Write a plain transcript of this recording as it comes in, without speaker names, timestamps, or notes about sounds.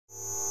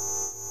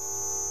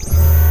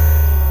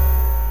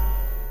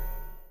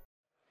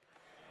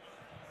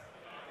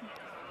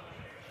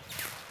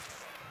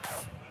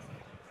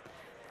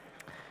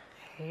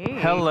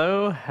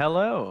Hello,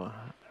 hello.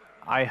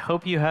 I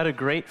hope you had a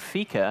great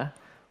fika.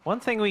 One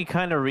thing we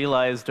kind of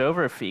realized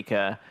over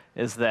fika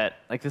is that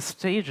like the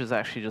stage is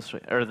actually just,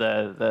 or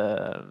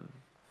the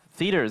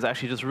theater is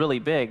actually just really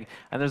big,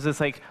 and there's this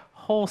like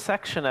whole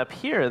section up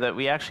here that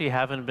we actually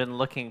haven't been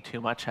looking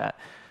too much at.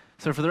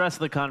 So for the rest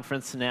of the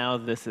conference now,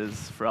 this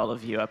is for all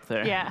of you up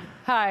there. Yeah,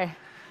 hi.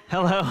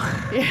 Hello.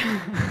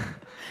 Yeah.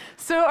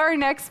 So our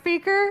next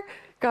speaker,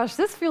 gosh,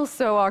 this feels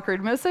so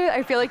awkward. Mostly,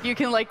 I feel like you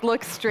can like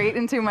look straight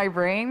into my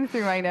brain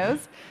through my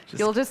nose.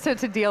 You'll just have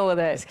to deal with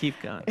it. Just keep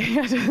going.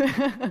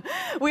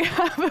 We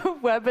have a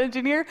web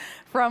engineer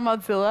from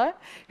Mozilla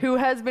who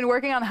has been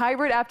working on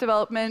hybrid app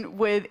development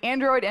with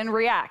Android and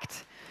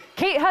React.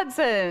 Kate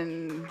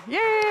Hudson. Yay!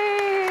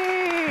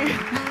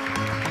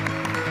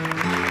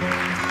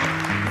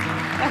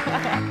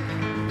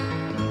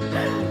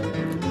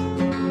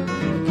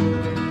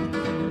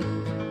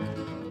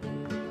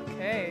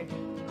 Okay.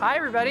 Hi,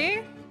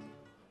 everybody.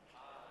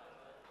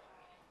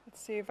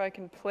 Let's see if I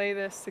can play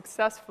this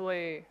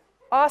successfully.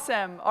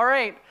 Awesome. All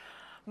right.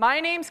 My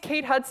name's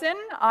Kate Hudson.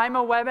 I'm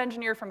a web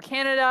engineer from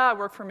Canada. I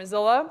work for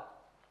Mozilla.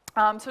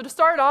 So to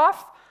start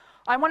off,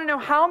 I want to know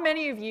how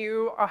many of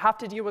you have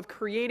to deal with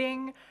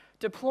creating,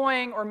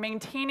 deploying, or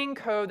maintaining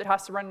code that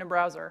has to run in a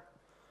browser.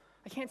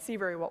 I can't see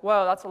very well.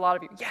 Whoa, that's a lot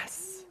of you.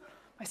 Yes.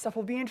 My stuff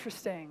will be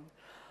interesting.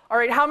 All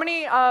right, how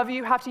many of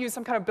you have to use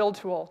some kind of build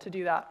tool to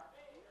do that?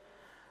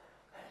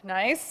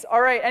 Nice.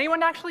 All right,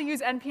 anyone actually use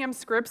NPM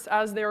scripts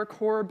as their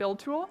core build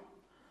tool?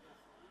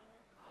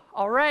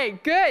 All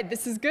right, good.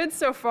 This is good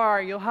so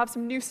far. You'll have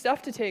some new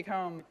stuff to take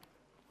home.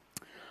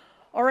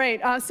 All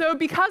right, so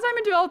because I'm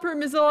a developer at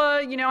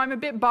Mozilla, I'm a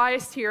bit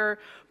biased here,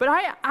 but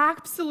I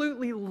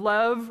absolutely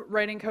love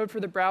writing code for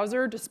the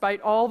browser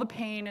despite all the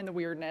pain and the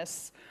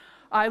weirdness.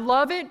 I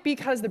love it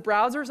because the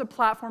browser is a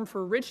platform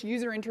for rich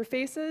user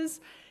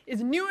interfaces.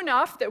 It's new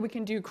enough that we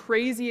can do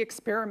crazy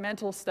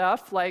experimental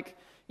stuff like,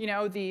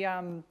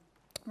 the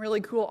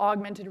really cool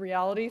augmented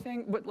reality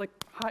thing.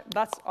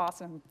 That's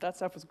awesome. That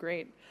stuff was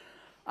great.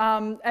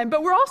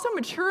 But we're also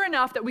mature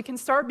enough that we can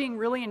start being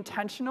really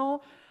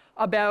intentional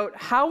about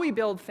how we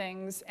build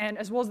things, and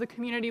as well as the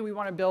community we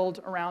want to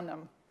build around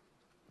them.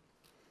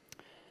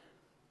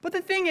 But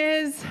the thing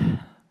is,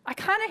 I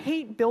kind of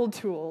hate build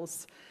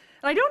tools.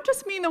 And I don't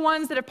just mean the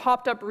ones that have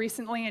popped up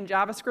recently in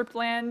JavaScript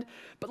land,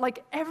 but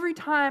like every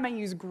time I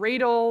use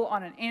Gradle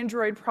on an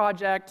Android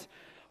project,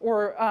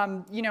 or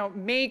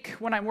make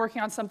when I'm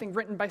working on something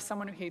written by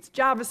someone who hates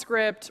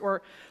JavaScript,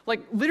 or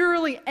like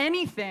literally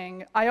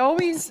anything, I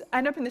always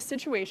end up in this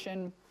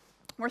situation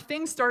where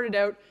things started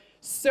out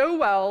so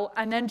well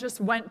and then just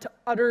went to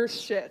utter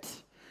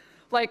shit.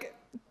 Like,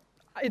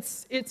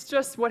 it's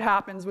just what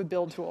happens with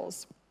build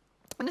tools.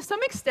 And to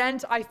some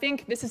extent, I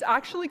think this is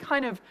actually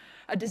kind of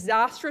a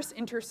disastrous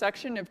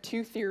intersection of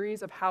two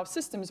theories of how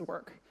systems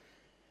work.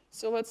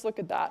 So let's look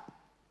at that.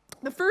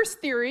 The first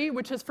theory,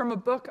 which is from a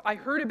book I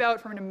heard about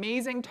from an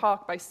amazing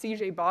talk by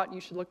CJ Bott, you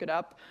should look it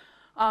up,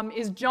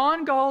 is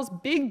John Gall's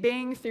Big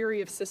Bang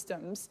theory of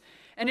systems.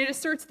 And it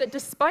asserts that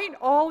despite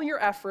all your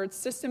efforts,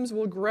 systems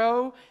will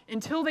grow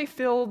until they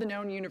fill the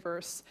known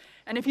universe.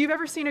 And if you've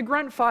ever seen a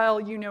grunt file,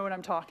 you know what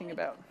I'm talking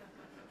about.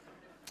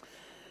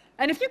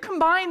 And if you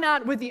combine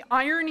that with the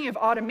irony of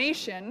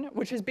automation,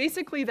 which is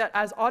basically that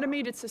as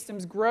automated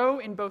systems grow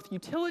in both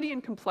utility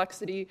and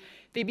complexity,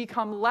 they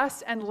become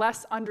less and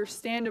less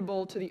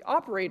understandable to the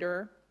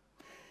operator,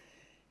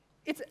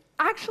 it's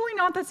actually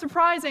not that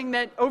surprising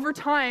that over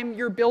time,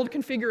 your build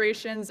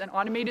configurations and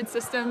automated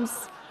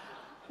systems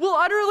will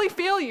utterly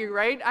fail you,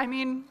 right? I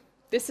mean,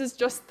 this is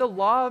just the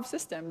law of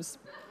systems.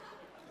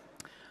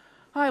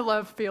 I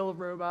love fail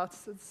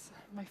robots. It's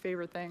my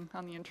favorite thing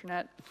on the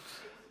internet.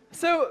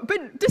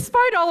 But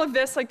despite all of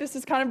this, this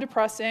is kind of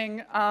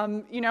depressing.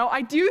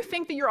 I do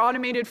think that your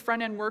automated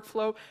front-end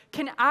workflow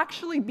can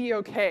actually be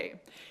OK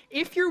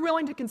if you're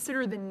willing to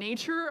consider the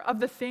nature of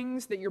the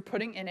things that you're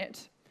putting in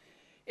it,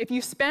 if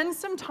you spend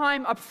some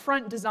time up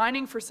front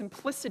designing for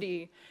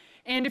simplicity,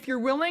 and if you're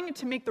willing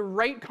to make the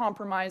right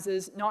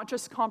compromises, not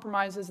just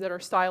compromises that are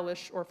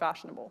stylish or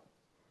fashionable.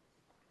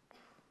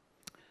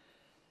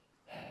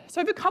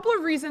 So I have a couple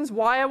of reasons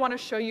why I want to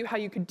show you how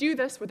you could do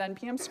this with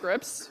NPM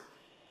scripts.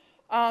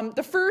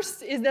 The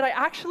first is that I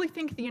actually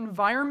think the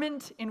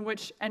environment in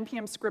which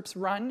NPM scripts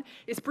run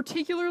is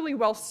particularly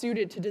well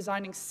suited to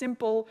designing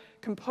simple,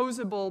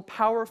 composable,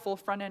 powerful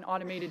front-end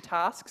automated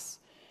tasks.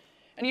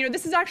 And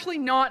this is actually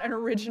not an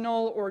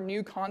original or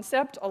new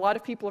concept. A lot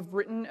of people have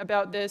written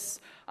about this,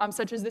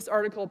 such as this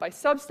article by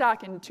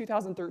Substack in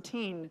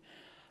 2013.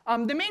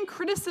 The main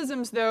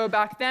criticisms, though,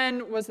 back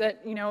then was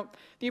that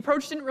the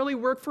approach didn't really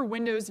work for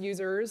Windows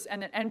users,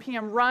 and that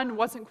NPM run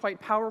wasn't quite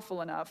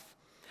powerful enough.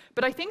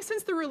 But I think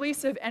since the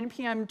release of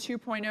NPM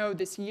 2.0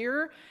 this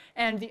year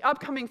and the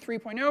upcoming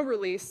 3.0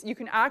 release, you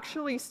can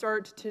actually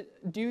start to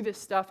do this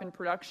stuff in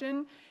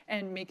production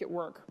and make it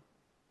work.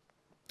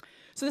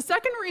 So the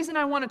second reason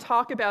I want to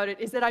talk about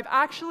it is that I've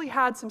actually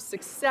had some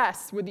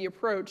success with the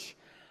approach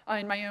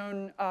in my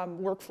own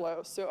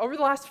workflow. So over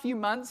the last few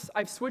months,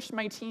 I've switched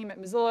my team at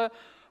Mozilla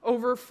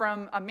over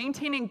from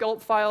maintaining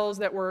gulp files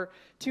that were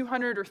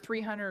 200 or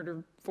 300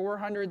 or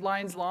 400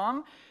 lines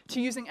long to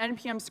using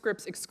NPM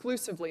scripts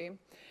exclusively.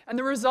 And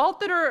the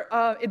result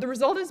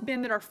has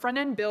been that our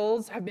front-end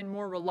builds have been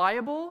more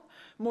reliable,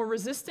 more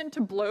resistant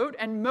to bloat,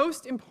 and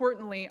most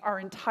importantly, our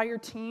entire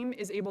team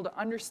is able to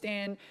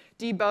understand,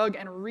 debug,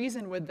 and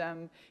reason with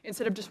them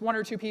instead of just one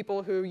or two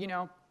people who,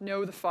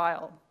 know the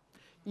file.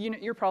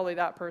 You're probably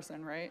that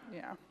person, right?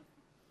 Yeah.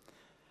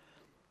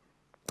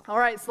 All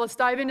right, so let's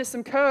dive into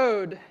some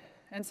code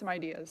and some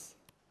ideas.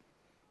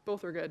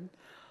 Both are good.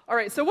 All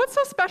right, so what's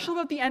so special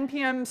about the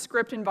NPM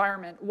script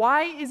environment?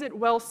 Why is it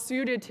well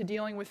suited to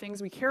dealing with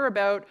things we care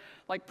about,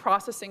 like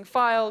processing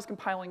files,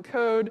 compiling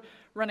code,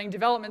 running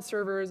development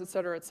servers, et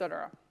cetera, et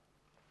cetera?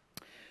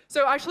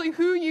 So actually,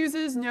 who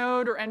uses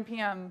Node or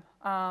NPM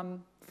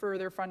for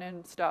their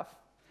front-end stuff?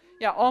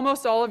 Yeah,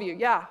 almost all of you,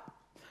 yeah.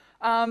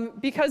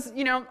 Because,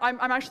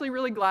 I'm actually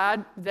really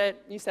glad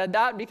that you said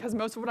that, because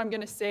most of what I'm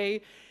going to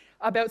say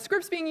about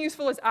scripts being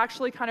useful is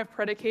actually kind of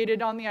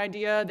predicated on the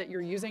idea that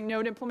you're using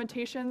Node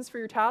implementations for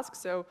your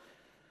tasks. So,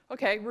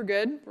 okay, we're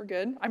good, we're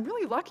good. I'm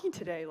really lucky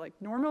today. Like,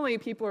 normally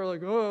people are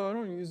like, oh, I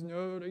don't use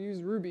Node, I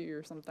use Ruby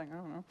or something, I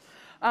don't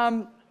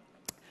know.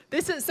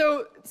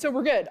 So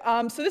we're good.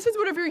 So this is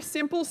what a very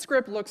simple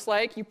script looks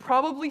like. You've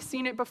probably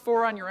seen it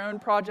before on your own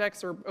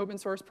projects or open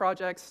source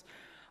projects.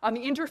 The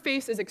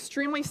interface is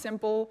extremely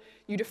simple.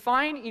 You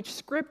define each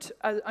script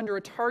under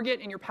a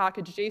target in your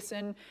package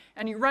JSON,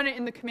 and you run it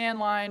in the command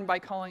line by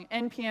calling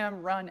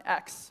npm run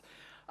x.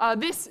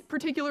 This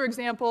particular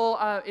example,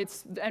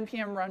 it's the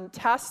npm run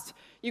test.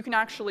 You can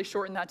actually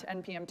shorten that to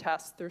npm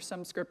test. There's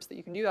some scripts that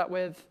you can do that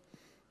with.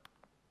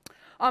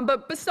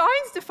 But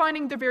besides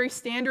defining the very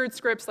standard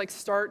scripts like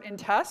start and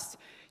test,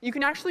 you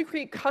can actually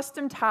create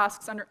custom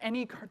tasks under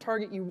any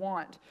target you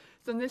want.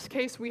 So in this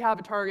case, we have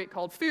a target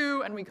called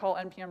foo, and we call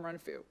npm run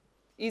foo.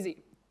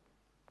 Easy.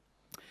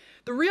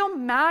 The real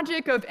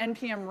magic of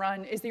npm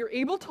run is that you're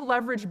able to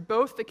leverage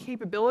both the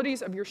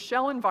capabilities of your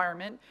shell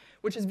environment,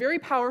 which is very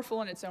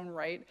powerful in its own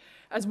right,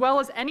 as well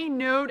as any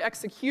Node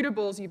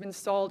executables you've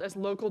installed as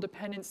local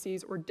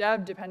dependencies or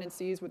dev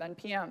dependencies with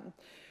npm.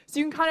 So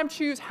you can kind of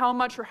choose how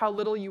much or how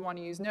little you want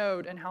to use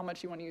Node and how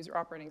much you want to use your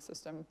operating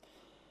system.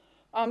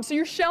 So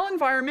your shell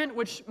environment,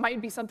 which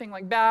might be something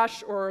like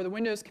bash or the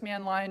Windows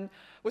command line,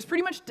 was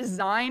pretty much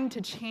designed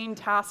to chain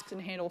tasks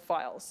and handle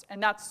files.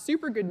 And that's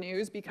super good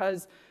news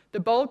because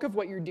the bulk of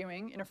what you're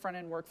doing in a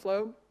front-end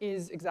workflow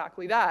is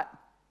exactly that.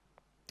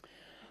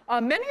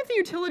 Many of the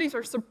utilities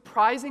are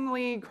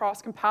surprisingly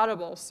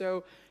cross-compatible.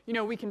 So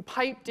we can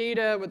pipe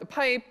data with a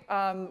pipe.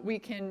 We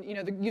can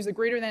use the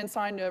greater than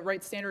sign to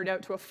write standard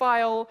out to a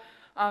file.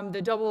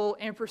 The double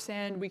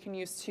ampersand we can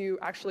use to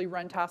actually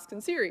run tasks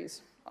in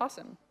series.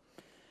 Awesome.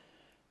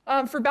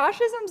 For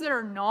bashisms that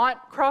are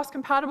not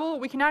cross-compatible,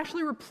 we can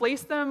actually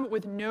replace them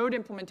with Node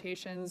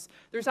implementations.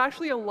 There's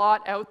actually a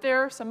lot out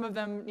there. Some of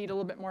them need a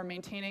little bit more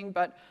maintaining,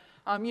 but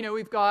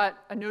we've got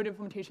a Node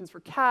implementations for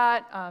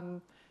cat.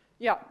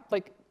 Yeah,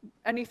 like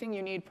anything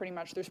you need pretty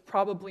much, there's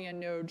probably a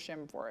Node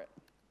shim for it.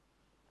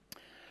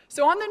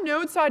 So on the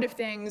Node side of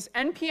things,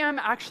 npm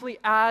actually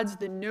adds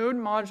the node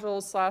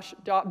modules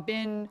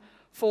 /bin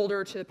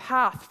folder to the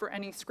path for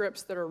any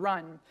scripts that are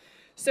run.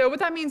 So what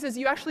that means is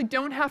you actually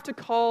don't have to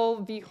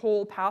call the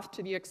whole path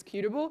to the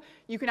executable.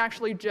 You can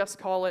actually just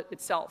call it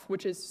itself,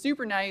 which is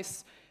super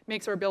nice,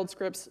 makes our build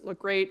scripts look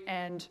great,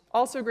 and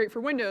also great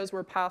for Windows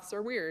where paths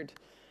are weird.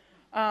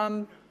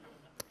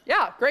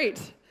 Yeah,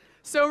 great.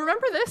 So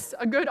remember this,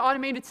 a good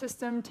automated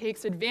system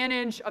takes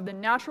advantage of the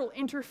natural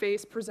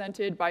interface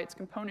presented by its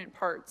component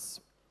parts.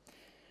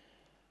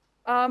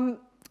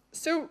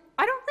 So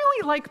I don't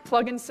really like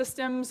plugin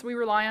systems we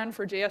rely on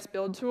for JS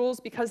build tools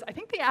because I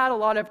think they add a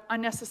lot of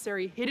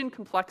unnecessary hidden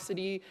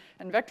complexity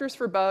and vectors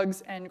for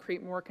bugs and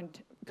create more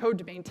code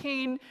to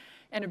maintain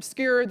and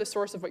obscure the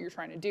source of what you're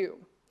trying to do.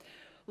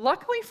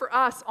 Luckily for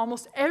us,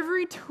 almost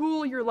every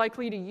tool you're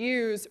likely to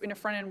use in a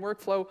front-end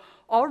workflow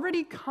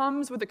already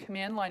comes with a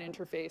command line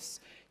interface.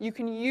 You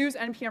can use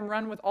npm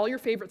run with all your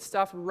favorite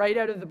stuff right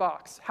out of the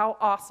box. How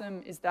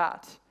awesome is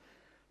that?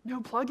 No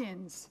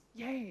plugins,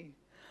 yay.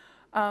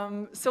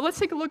 So let's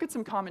take a look at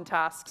some common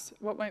tasks.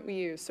 What might we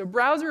use? So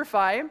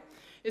Browserify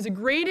is a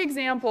great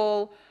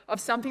example of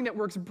something that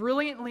works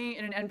brilliantly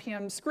in an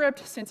npm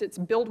script since it's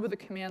built with a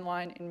command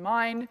line in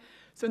mind.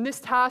 So in this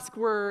task,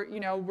 we're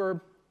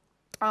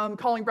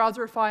calling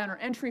Browserify on our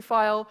entry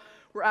file.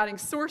 We're adding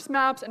source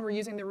maps, and we're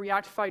using the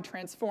Reactify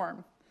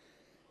transform.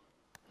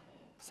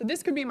 So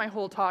this could be my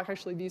whole talk,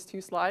 actually, these two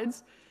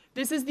slides.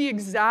 This is the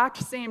exact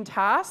same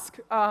task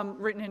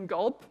written in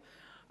Gulp.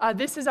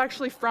 This is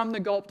actually from the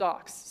Gulp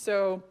docs.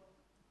 So,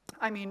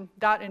 I mean,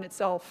 that in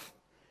itself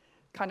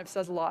kind of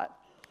says a lot.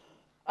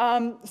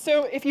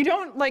 So if you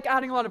don't like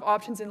adding a lot of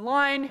options in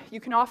line, you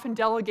can often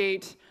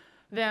delegate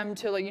them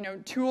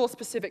to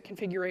tool-specific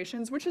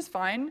configurations, which is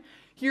fine.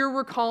 Here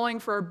we're calling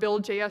for our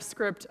build.js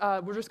script,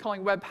 we're just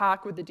calling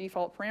webpack with the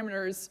default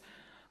parameters.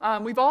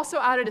 We've also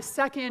added a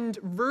second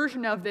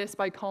version of this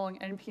by calling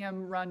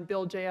npm run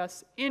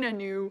build.js in a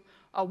new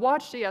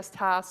watch.js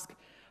task.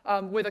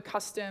 with a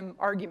custom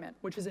argument,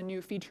 which is a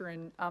new feature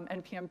in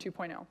NPM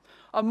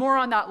 2.0. More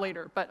on that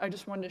later, but I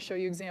just wanted to show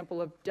you an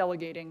example of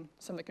delegating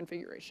some of the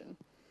configuration.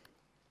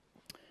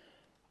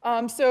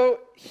 So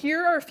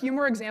here are a few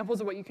more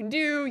examples of what you can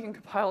do. You can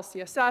compile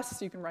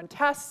CSS, you can run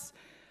tests,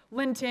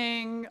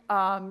 linting,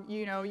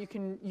 you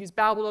can use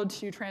Babel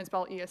to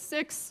transpile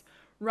ES6,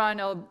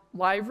 run a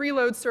live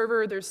reload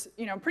server. There's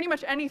pretty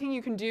much anything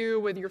you can do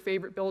with your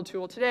favorite build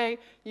tool today,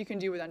 you can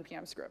do with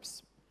NPM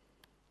scripts.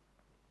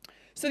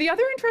 So the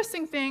other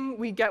interesting thing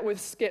we get with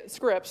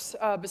scripts,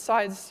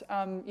 besides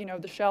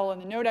the shell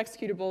and the node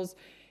executables,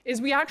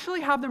 is we actually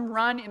have them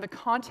run in the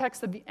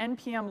context of the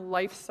NPM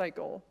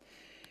lifecycle.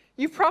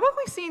 You've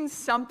probably seen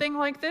something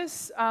like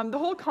this. The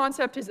whole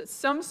concept is that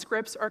some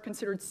scripts are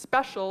considered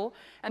special,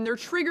 and they're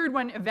triggered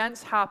when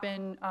events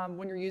happen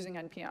when you're using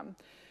NPM.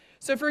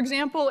 So for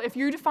example, if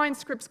you define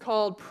scripts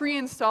called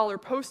pre-install or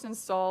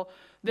post-install,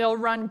 they'll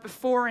run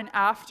before and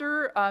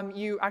after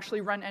you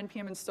actually run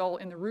npm install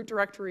in the root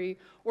directory,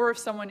 or if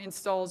someone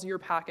installs your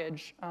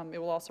package, it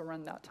will also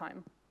run that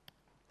time.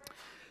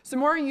 Some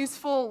more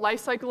useful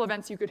lifecycle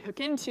events you could hook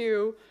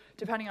into,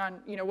 depending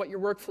on what your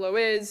workflow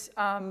is.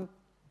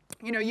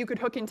 You could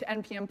hook into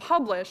npm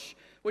publish,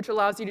 which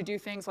allows you to do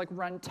things like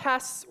run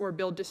tests or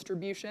build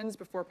distributions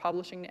before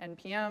publishing to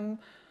npm.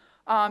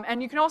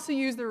 And you can also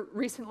use the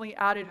recently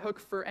added hook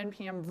for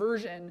npm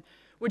version,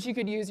 which you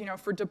could use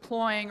for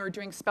deploying or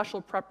doing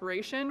special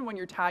preparation when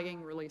you're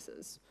tagging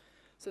releases.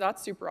 So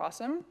that's super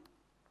awesome.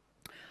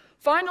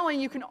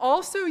 Finally, you can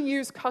also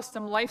use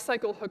custom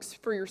lifecycle hooks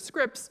for your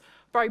scripts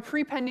by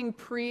prepending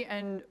pre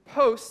and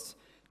post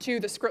to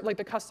the script, like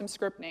the custom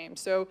script name.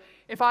 So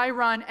if I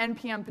run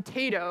npm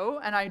potato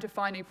and I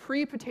define a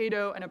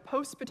pre-potato and a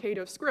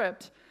post-potato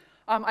script,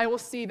 I will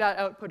see that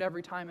output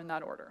every time in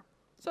that order.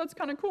 So that's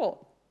kind of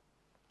cool.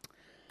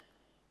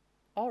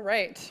 All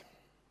right.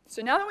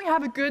 So now that we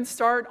have a good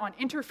start on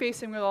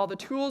interfacing with all the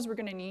tools we're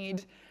going to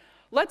need,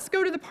 let's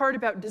go to the part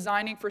about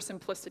designing for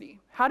simplicity.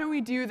 How do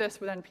we do this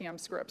with npm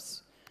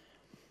scripts?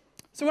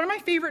 So one of my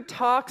favorite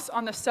talks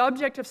on the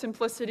subject of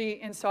simplicity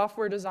in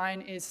software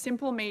design is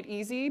Simple Made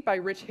Easy by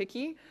Rich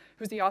Hickey,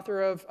 who's the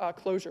author of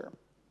Closure.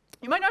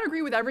 You might not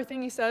agree with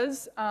everything he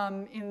says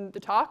in the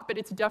talk, but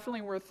it's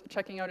definitely worth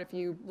checking out if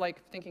you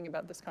like thinking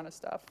about this kind of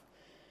stuff.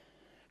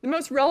 The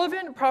most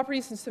relevant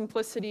properties of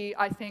simplicity,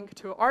 I think,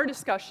 to our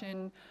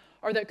discussion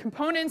are that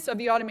components of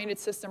the automated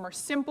system are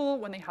simple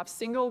when they have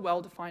single,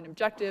 well-defined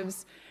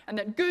objectives, and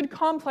that good,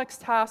 complex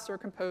tasks are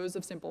composed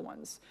of simple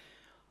ones.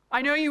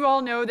 I know you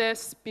all know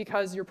this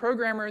because you're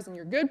programmers and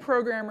you're good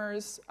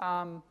programmers,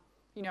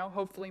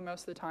 hopefully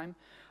most of the time.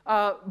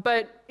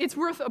 But it's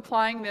worth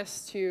applying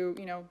this to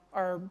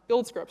our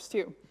build scripts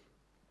too.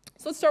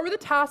 So let's start with a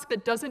task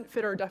that doesn't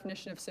fit our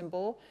definition of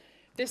simple.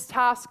 This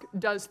task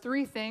does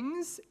three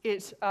things.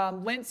 It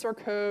lints our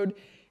code,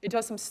 it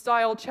does some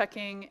style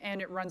checking,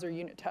 and it runs our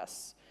unit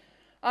tests.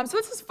 So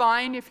this is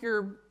fine if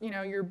your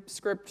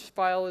script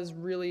file is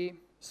really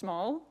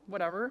small,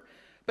 whatever.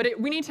 But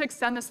we need to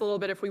extend this a little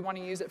bit if we want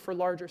to use it for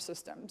larger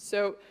systems.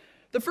 So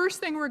the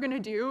first thing we're going to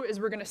do is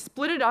we're going to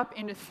split it up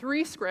into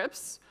 3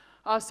 scripts.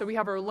 So we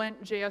have our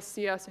lint, JS,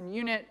 CS, and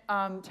unit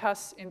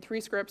tests in 3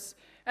 scripts.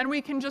 And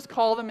we can just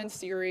call them in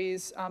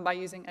series by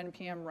using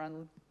npm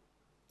run.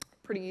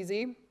 Pretty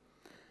easy.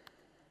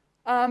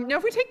 Now,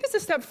 if we take this a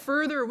step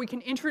further, we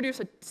can introduce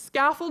a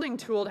scaffolding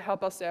tool to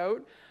help us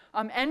out.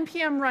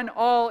 npm run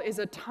all is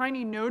a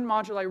tiny node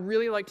module I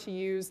really like to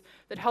use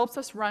that helps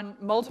us run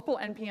multiple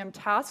npm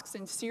tasks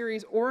in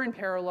series or in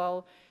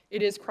parallel.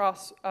 It is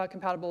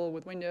cross-compatible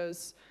with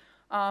Windows.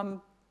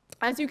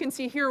 As you can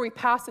see here, we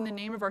pass in the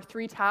name of our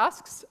 3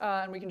 tasks,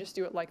 and we can just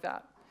do it like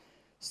that.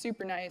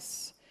 Super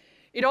nice.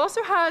 It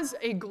also has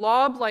a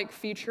glob-like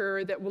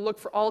feature that will look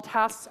for all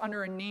tasks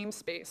under a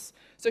namespace.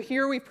 So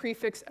here we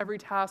prefix every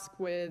task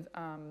with,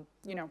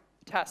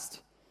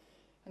 test.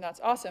 And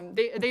that's awesome.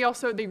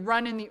 They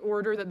run in the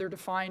order that they're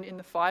defined in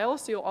the file,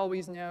 so you'll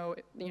always know,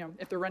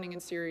 if they're running in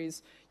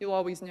series, you'll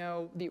always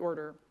know the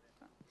order.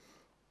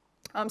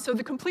 So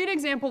the complete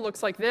example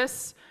looks like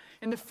this.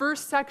 In the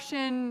first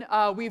section,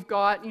 we've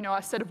got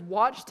a set of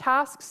watch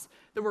tasks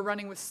that we're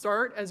running with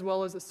start as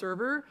well as the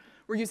server.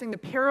 We're using the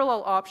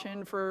parallel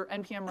option for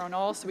npm run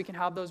all, so we can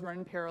have those run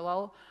in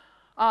parallel.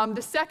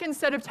 The second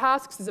set of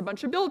tasks is a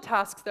bunch of build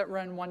tasks that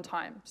run one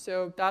time.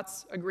 So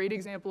that's a great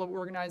example of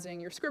organizing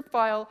your script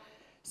file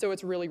so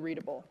it's really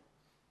readable.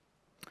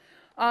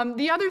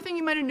 The other thing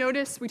you might have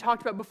noticed we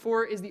talked about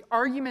before is the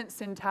argument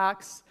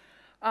syntax.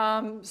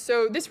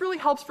 So this really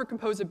helps for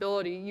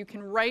composability. You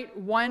can write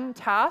one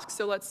task,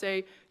 so let's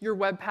say your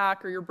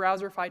Webpack or your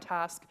Browserify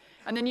task,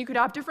 and then you could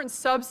have different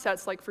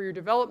subsets, like for your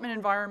development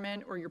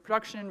environment or your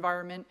production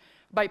environment,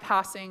 by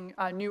passing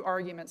new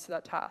arguments to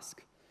that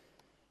task.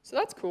 So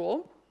that's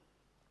cool.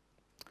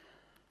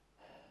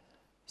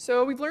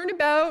 So we've learned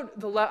about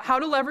how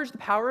to leverage the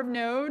power of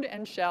Node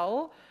and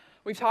Shell.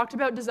 We've talked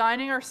about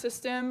designing our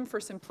system for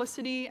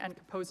simplicity and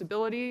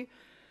composability.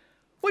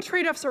 what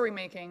trade-offs are we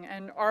making,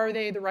 and are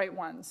they the right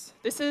ones?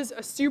 This is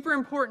a super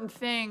important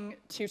thing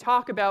to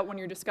talk about when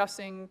you're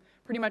discussing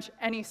pretty much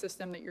any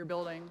system that you're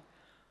building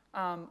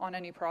on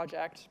any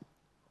project.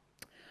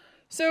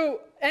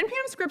 So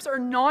NPM scripts are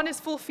not as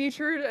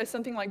full-featured as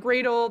something like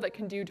Gradle that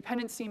can do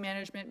dependency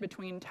management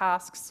between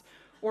tasks,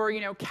 or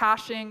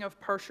caching of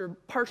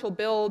partial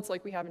builds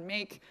like we have in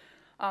Make.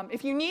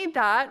 If you need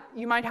that,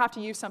 you might have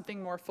to use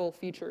something more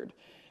full-featured.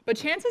 But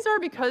chances are,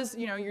 because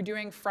you're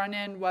doing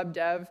front-end web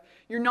dev,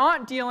 you're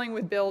not dealing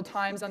with build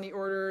times on the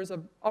order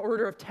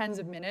of tens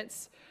of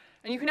minutes,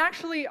 and you can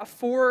actually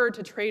afford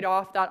to trade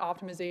off that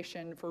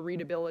optimization for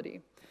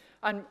readability.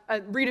 And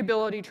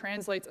readability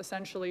translates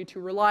essentially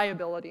to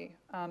reliability,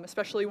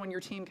 especially when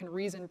your team can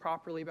reason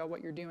properly about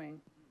what you're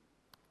doing.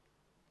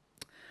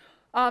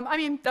 I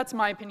mean, that's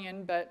my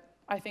opinion, but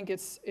I think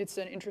it's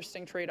an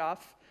interesting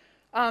trade-off.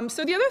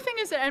 So the other thing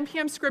is that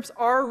NPM scripts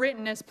are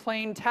written as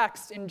plain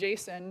text in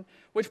JSON,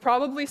 which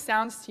probably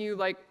sounds to you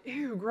like,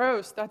 ew,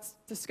 gross, that's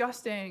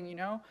disgusting,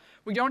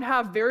 We don't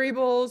have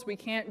variables. We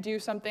can't do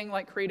something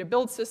like create a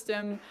build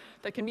system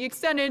that can be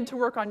extended to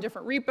work on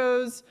different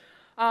repos.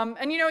 And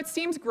it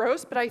seems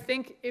gross, but I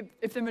think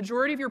if the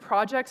majority of your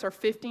projects are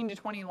 15 to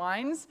 20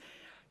 lines,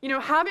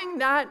 having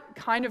that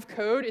kind of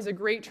code is a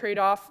great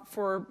trade-off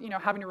for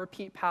having to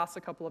repeat paths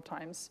a couple of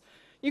times.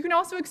 You can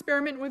also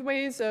experiment with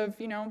ways of,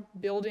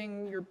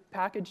 building your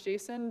package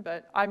JSON,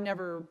 but I've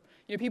never,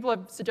 people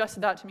have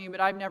suggested that to me, but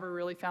I've never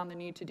really found the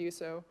need to do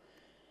so.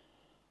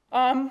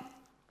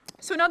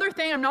 So another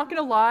thing, I'm not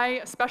going to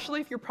lie,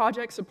 especially if your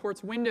project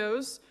supports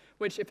Windows,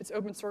 which if it's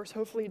open source,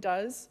 hopefully it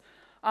does,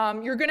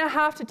 you're going to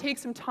have to take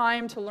some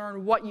time to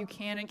learn what you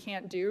can and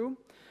can't do.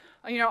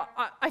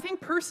 I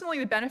think personally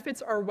the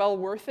benefits are well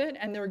worth it,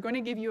 and they're going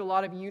to give you a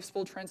lot of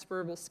useful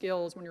transferable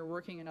skills when you're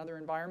working in other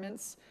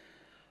environments.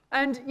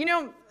 And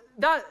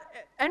that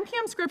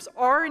NPM scripts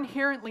are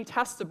inherently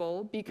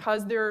testable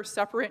because they're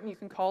separate and you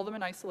can call them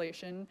in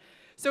isolation.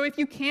 So if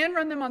you can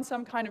run them on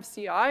some kind of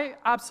CI,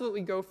 absolutely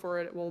go for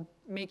it. It will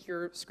make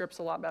your scripts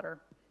a lot better.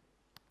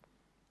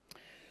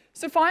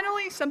 So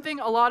finally, something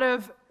a lot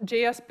of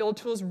JS build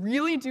tools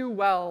really do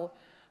well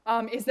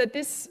is that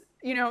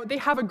they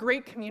have a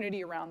great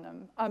community around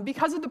them.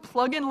 Because of the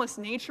plugin-less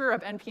nature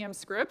of NPM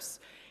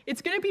scripts,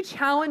 it's going to be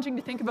challenging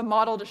to think of a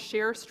model to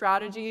share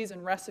strategies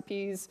and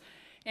recipes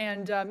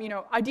and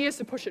ideas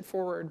to push it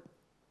forward.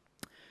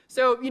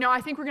 So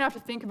I think we're going to have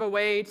to think of a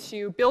way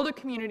to build a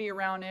community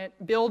around it,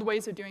 build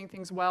ways of doing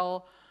things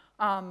well,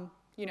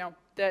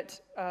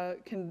 that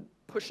can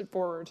push it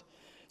forward.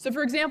 So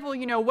for example,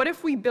 what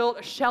if we built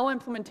a shell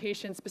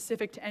implementation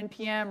specific to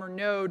NPM or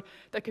Node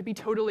that could be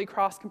totally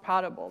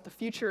cross-compatible? The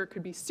future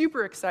could be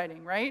super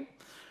exciting, right?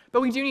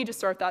 But we do need to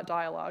start that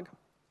dialogue.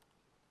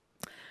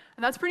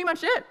 And that's pretty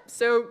much it.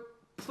 So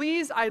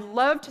please, I'd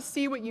love to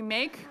see what you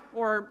make,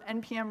 or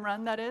NPM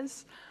run, that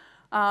is.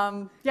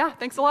 Yeah,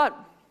 thanks a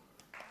lot.